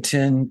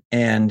 Washington,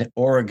 and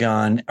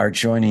Oregon are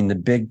joining the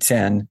Big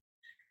Ten.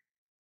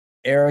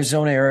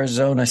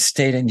 Arizona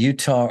State, and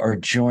Utah are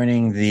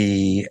joining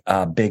the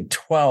Big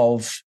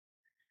 12.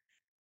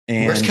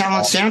 And where's Cal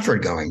and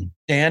Stanford going?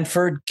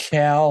 Stanford,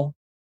 Cal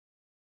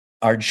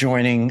are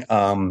joining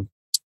the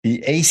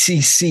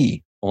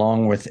ACC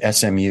along with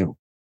SMU.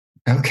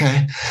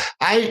 Okay.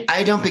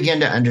 I don't begin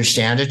to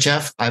understand it,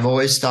 Jeff. I've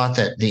always thought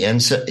that the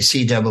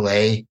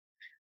NCAA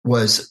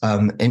was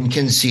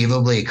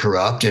inconceivably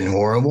corrupt and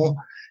horrible,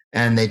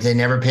 and they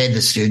never paid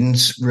the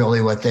students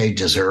really what they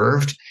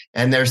deserved.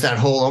 And there's that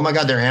whole, oh my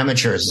God, they're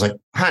amateurs. It's like,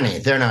 honey,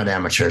 they're not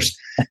amateurs.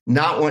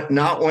 Not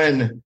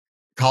when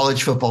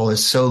college football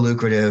is so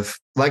lucrative,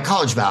 like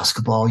college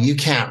basketball. You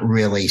can't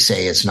really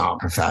say it's not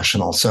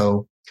professional.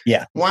 So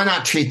yeah, why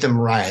not treat them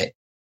right?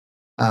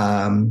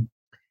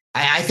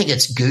 I think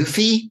it's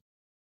goofy,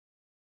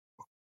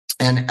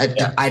 and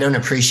I don't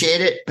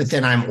appreciate it, but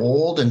then I'm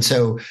old. And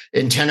so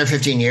in 10 or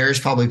 15 years,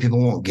 probably people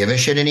won't give a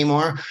shit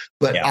anymore.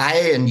 But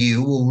I and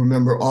you will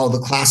remember all the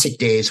classic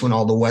days when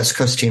all the West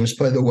Coast teams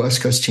play the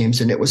West Coast teams,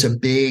 and it was a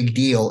big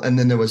deal. And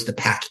then there was the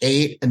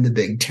Pac-8 and the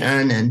Big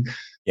Ten, and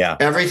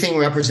everything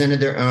represented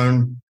their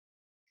own.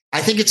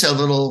 I think it's a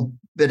little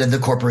bit of the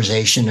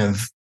corporatization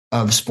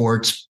of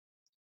sports.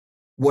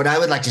 What I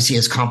would like to see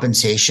is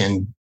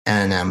compensation.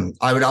 And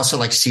I would also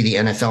like to see the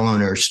NFL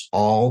owners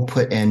all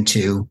put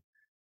into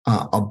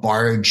a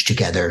barge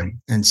together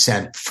and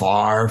sent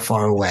far,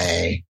 far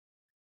away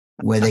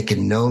where they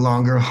can no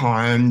longer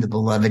harm the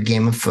beloved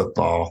game of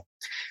football.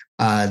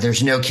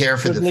 There's no care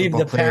for the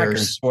football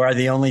players. Packers, who are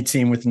the only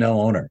team with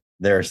no owner.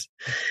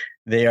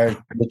 They are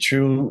the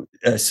true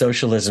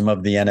socialism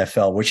of the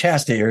NFL, which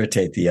has to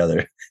irritate the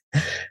other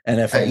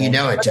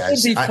NFL. It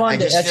does. It'd be fun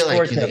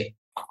to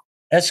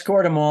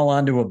escort them all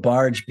onto a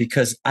barge,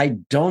 because I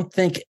don't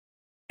think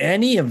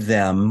any of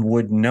them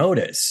would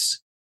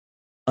notice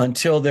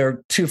until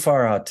they're too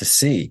far out to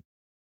sea.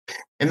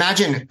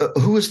 Imagine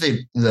who is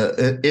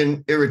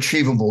the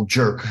irretrievable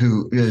jerk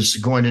who is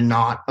going to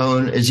not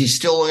own. Is he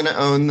still going to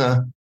own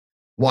the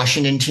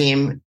Washington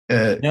team?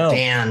 No.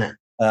 Dan.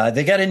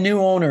 They got a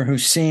new owner who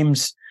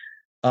seems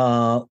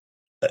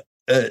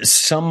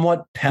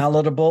somewhat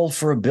palatable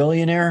for a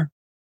billionaire.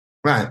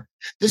 Right.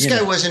 This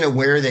guy wasn't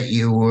aware that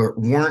you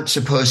weren't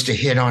supposed to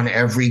hit on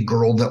every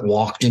girl that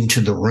walked into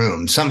the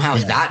room. Somehow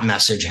that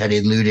message had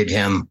eluded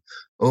him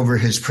over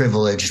his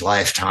privileged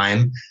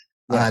lifetime.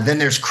 Then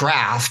there's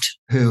Kraft,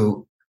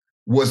 who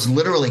was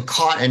literally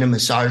caught in a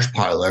massage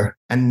parlor,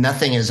 and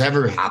nothing has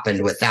ever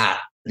happened with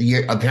that.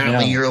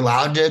 You're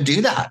allowed to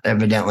do that.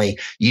 Evidently,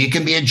 you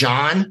can be a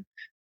John,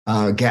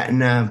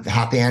 getting a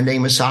happy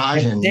ending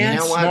massage, and Dan you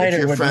know what? Snyder if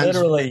your would friends,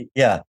 literally,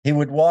 he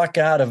would walk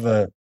out of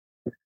a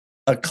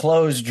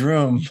closed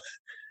room,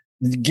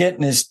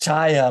 getting his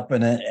tie up,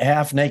 and a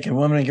half naked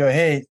woman, and go,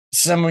 "Hey,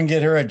 someone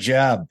get her a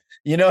job."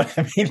 You know what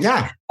I mean?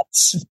 Yeah,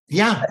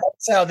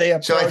 That's how they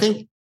approach. So I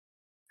think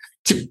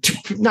to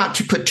not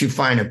to put too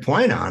fine a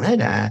point on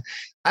it,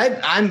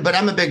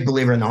 I'm a big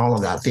believer in all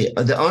of that.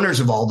 The owners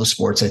of all the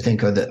sports, I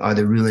think, are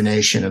the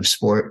ruination of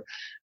sport.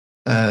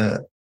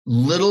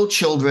 Little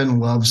children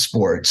love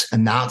sports,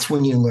 and that's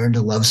when you learn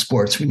to love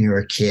sports when you're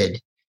a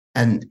kid.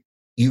 And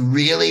you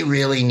really,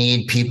 really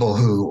need people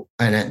who,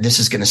 and this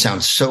is going to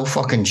sound so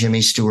fucking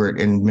Jimmy Stewart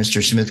and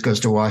Mr. Smith Goes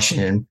to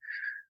Washington,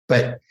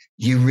 but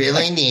you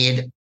really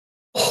need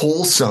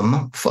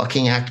wholesome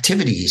fucking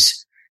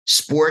activities.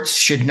 Sports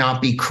should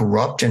not be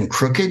corrupt and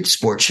crooked.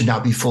 Sports should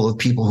not be full of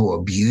people who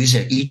abuse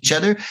each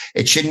other.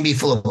 It shouldn't be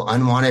full of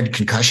unwanted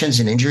concussions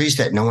and injuries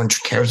that no one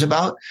cares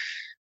about.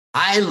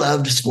 I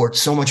loved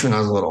sports so much when I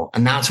was little,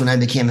 and that's when I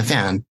became a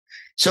fan.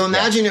 So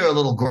imagine you're a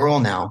little girl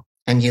now,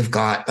 and you've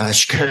got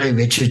Sha'Carri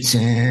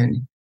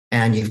Richardson,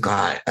 and you've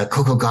got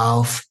Coco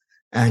Gauff,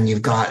 and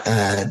you've got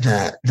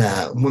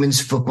the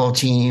women's football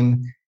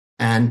team.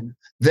 And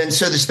then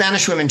so the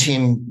Spanish women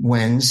team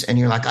wins, and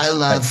you're like, I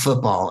love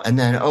football. And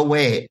then, oh,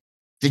 wait,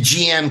 the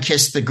GM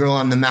kissed the girl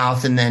on the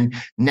mouth. And then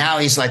now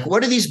he's like,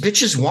 what do these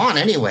bitches want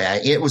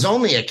anyway? It was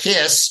only a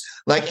kiss.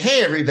 Like,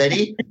 hey,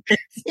 everybody,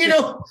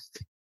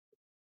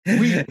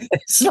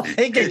 it's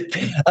like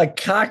a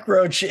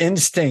cockroach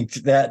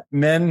instinct that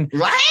men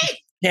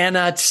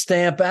cannot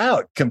stamp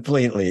out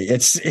completely.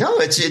 It's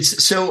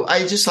so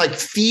I just like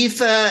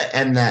FIFA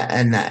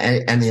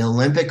and the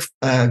Olympic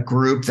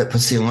group that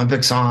puts the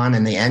Olympics on,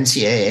 and the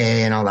NCAA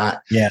and all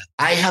that. Yeah,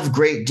 I have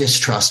great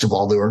distrust of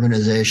all the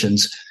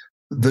organizations.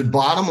 The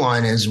bottom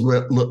line is,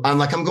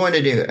 I'm going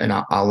to do, and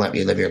I'll let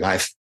you live your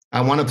life.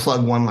 I want to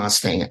plug one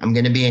last thing. I'm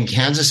going to be in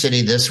Kansas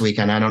City this week,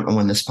 and I don't know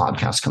when this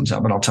podcast comes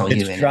out, but I'll tell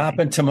you. It's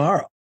dropping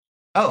tomorrow.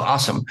 Oh,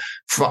 awesome.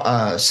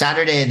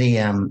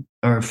 Saturday,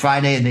 or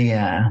Friday,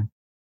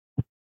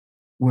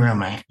 where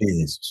am I?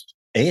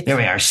 8th? There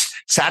we are.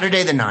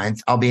 Saturday the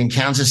 9th, I'll be in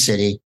Kansas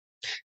City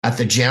at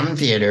the Gem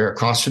Theater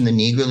across from the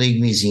Negro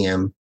League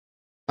Museum.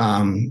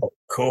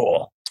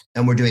 Cool.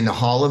 And we're doing the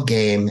Hall of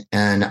Game.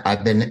 And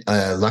I've been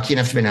lucky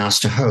enough to be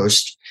asked to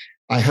host.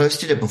 I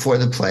hosted it before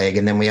the plague,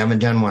 and then we haven't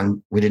done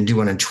one. We didn't do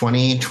one in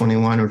 20,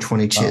 21, or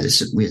 22. Oh.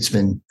 It's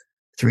been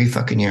 3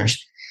 fucking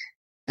years.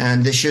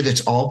 And this year,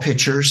 that's all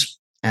pitchers.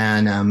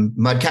 And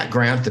Mudcat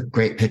Grant, the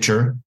great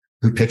pitcher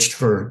who pitched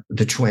for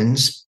the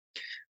Twins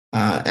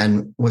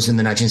and was in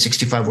the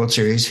 1965 World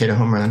Series, hit a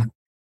home run,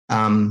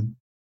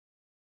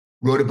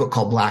 wrote a book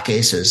called Black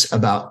Aces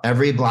about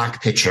every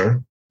black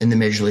pitcher in the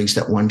major leagues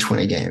that won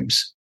 20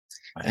 games.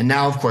 And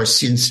now, of course,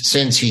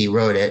 since he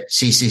wrote it,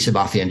 CeCe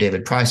Sabathia and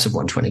David Price have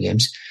won 20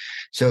 games.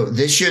 So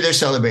this year they're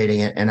celebrating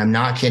it. And I'm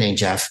not kidding,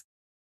 Jeff.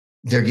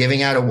 They're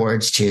giving out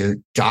awards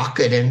to Doc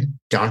Gooden,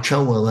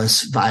 Dontrell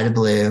Willis, Vida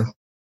Blue,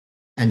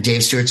 and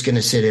Dave Stewart's going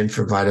to sit in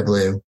for Vida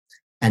Blue,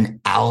 and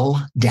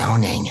Al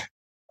Downing.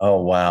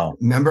 Oh, wow.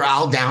 Remember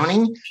Al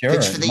Downing? Sure.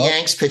 Pitched for the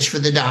Yanks, pitched for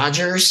the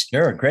Dodgers.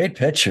 Sure, great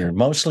pitcher.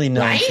 Mostly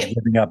known for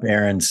giving up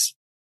Aaron's.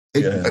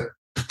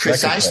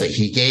 Precisely.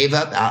 He gave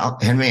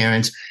up Henry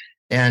Aaron's.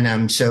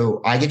 And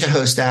so I get to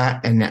host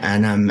that,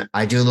 and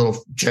I do little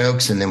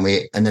jokes, and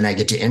then I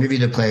get to interview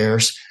the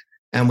players,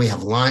 and we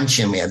have lunch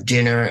and we have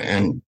dinner,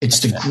 and it's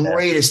the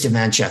greatest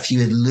event, Jeff. You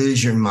would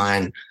lose your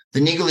mind.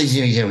 The Negro League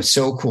Museum is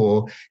so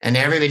cool, and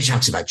everybody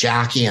talks about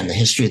Jackie and the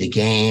history of the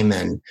game,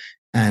 and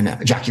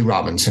Jackie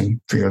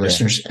Robinson for your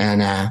listeners,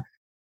 and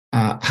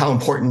how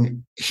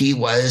important he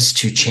was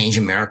to change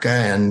America,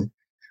 and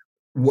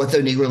what the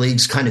Negro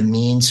Leagues kind of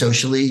mean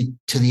socially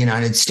to the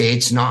United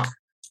States, not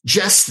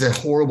just the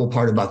horrible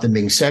part about them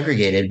being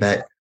segregated,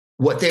 but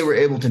what they were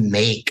able to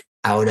make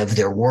out of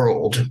their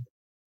world.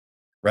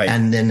 Right.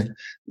 And then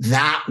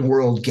that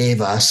world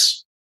gave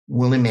us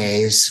Willie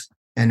Mays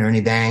and Ernie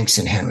Banks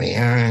and Henry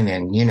Aaron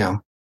and,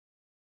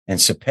 and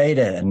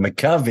Cepeda and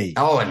McCovey.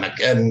 Oh,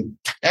 and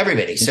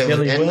everybody. So,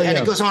 and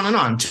it goes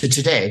on to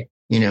today,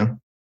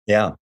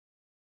 Yeah.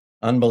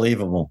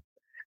 Unbelievable.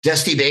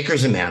 Dusty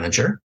Baker's a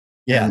manager.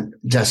 Yeah. And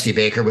Dusty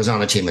Baker was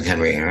on a team with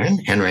Henry Aaron.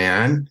 Henry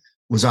Aaron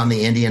was on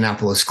the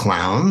Indianapolis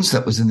Clowns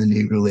that was in the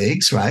Negro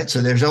Leagues, right? So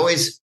there's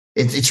always,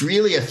 it's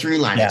really a through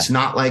line. Yeah. It's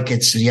not like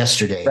it's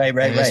yesterday.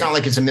 Right. It's not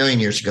like it's a million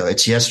years ago.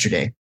 It's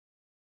yesterday.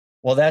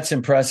 Well, that's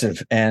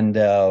impressive. And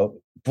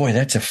boy,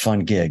 that's a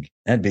fun gig.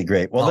 That'd be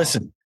great. Well,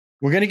 listen,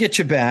 we're going to get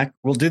you back.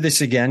 We'll do this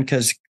again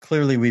because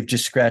clearly we've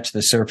just scratched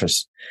the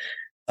surface.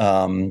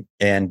 And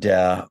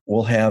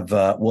we'll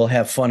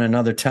have fun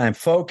another time.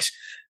 Folks,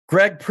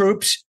 Greg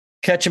Proops,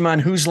 catch him on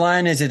Whose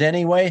Line Is It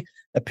Anyway?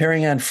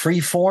 Appearing on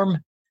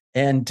Freeform.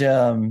 And it's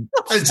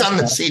on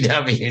the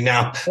CW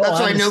now. That's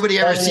why nobody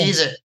ever sees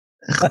it.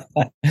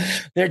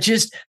 They're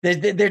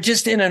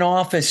just in an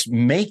office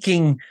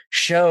making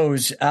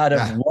shows out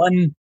of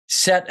one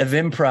set of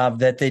improv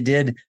that they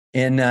did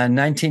in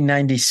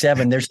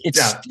 1997.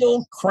 It's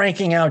still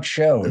cranking out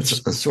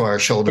shows. That's why our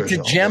shoulders.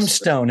 It's a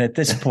gemstone at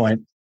this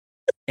point.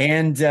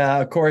 And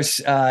of course,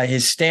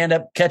 his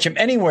stand-up, catch him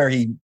anywhere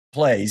he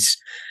plays.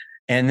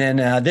 And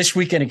then this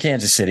weekend in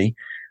Kansas City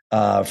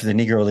for the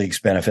Negro League's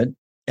benefit.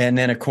 And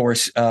then, of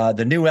course,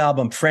 the new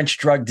album, French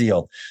Drug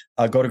Deal.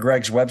 Go to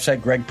Greg's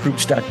website,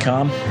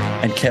 gregproops.com,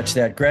 and catch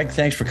that. Greg,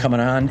 thanks for coming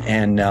on,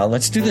 and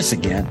let's do this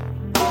again.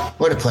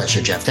 What a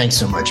pleasure, Jeff. Thanks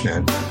so much,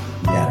 man.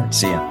 Yeah,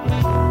 see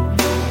ya.